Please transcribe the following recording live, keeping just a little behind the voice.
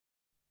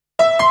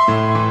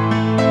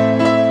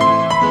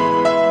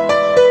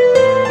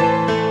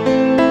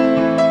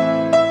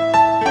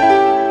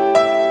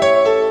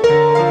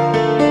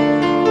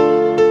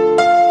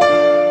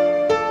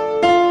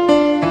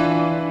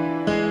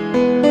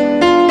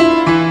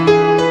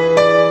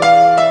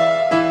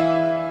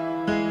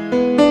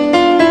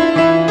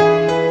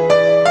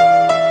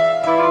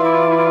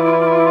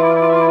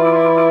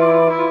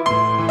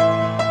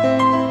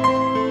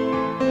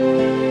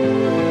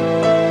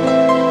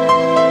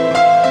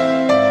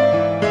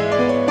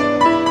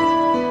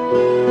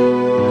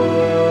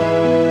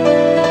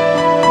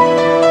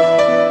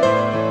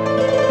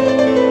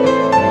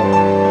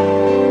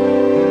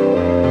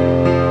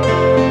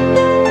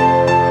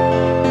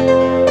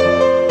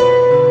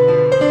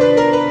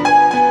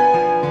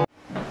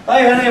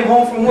Hi, honey, I'm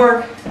home from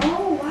work.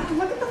 Oh, wow,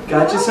 look at the flowers.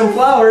 Got you some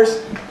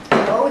flowers.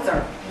 Those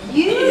are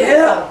beautiful.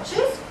 Yeah.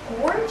 Just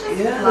gorgeous Yeah,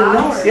 they're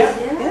flowers. nice.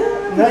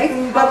 Yeah.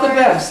 Nothing but the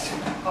best.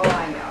 Oh,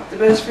 I know. The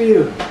best for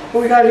you.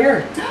 What we got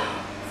here?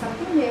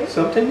 Something new.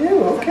 Something new.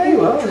 Okay,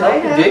 well,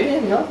 help you dig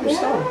in, help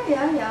yourself.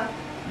 Yeah.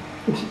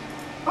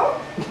 Oh,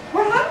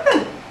 what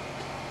happened?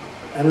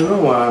 I don't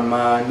know. I'm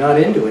not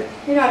into it.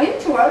 You're not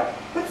into it?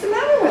 What's the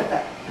matter with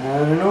it? I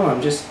don't know.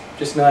 I'm just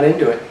not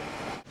into it.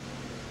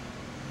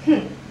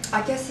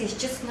 I guess he's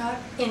just not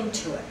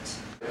into it.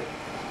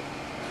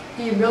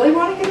 Do you really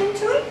want to get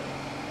into it?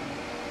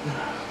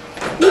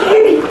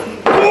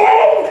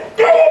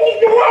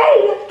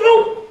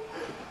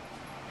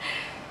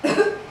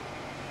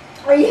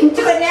 Are you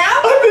into it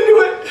now? I'm into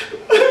it.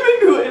 I'm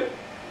into it.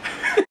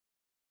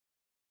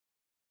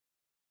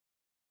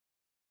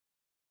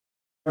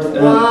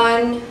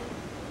 1,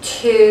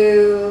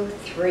 2,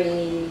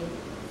 3,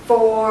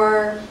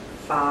 4,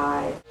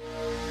 5.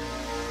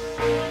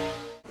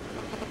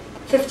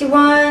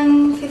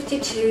 51,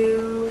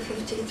 52,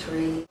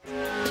 53.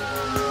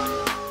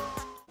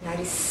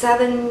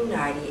 97,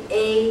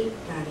 98,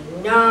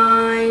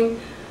 99,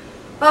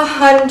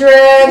 100.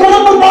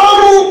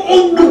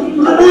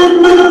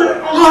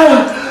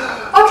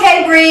 Okay,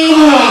 breathe.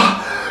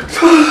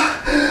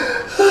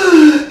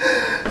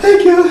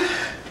 Thank you.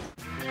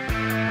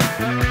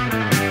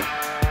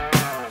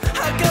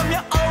 How come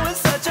you're always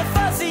such a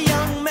fussy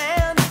young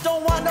man?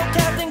 Don't want no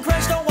Captain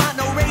Crunch, don't want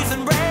no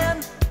Raisin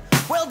Bran.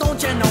 Well,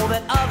 don't you know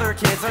that other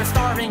kids are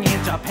starving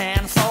in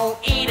Japan? So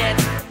eat it,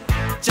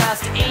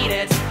 just eat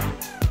it.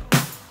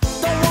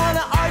 Don't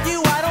wanna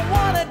argue, I don't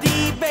wanna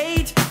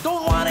debate.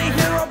 Don't wanna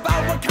hear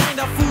about what kind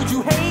of food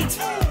you hate.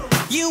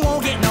 You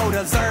won't get no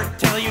dessert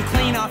till you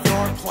clean off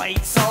your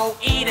plate. So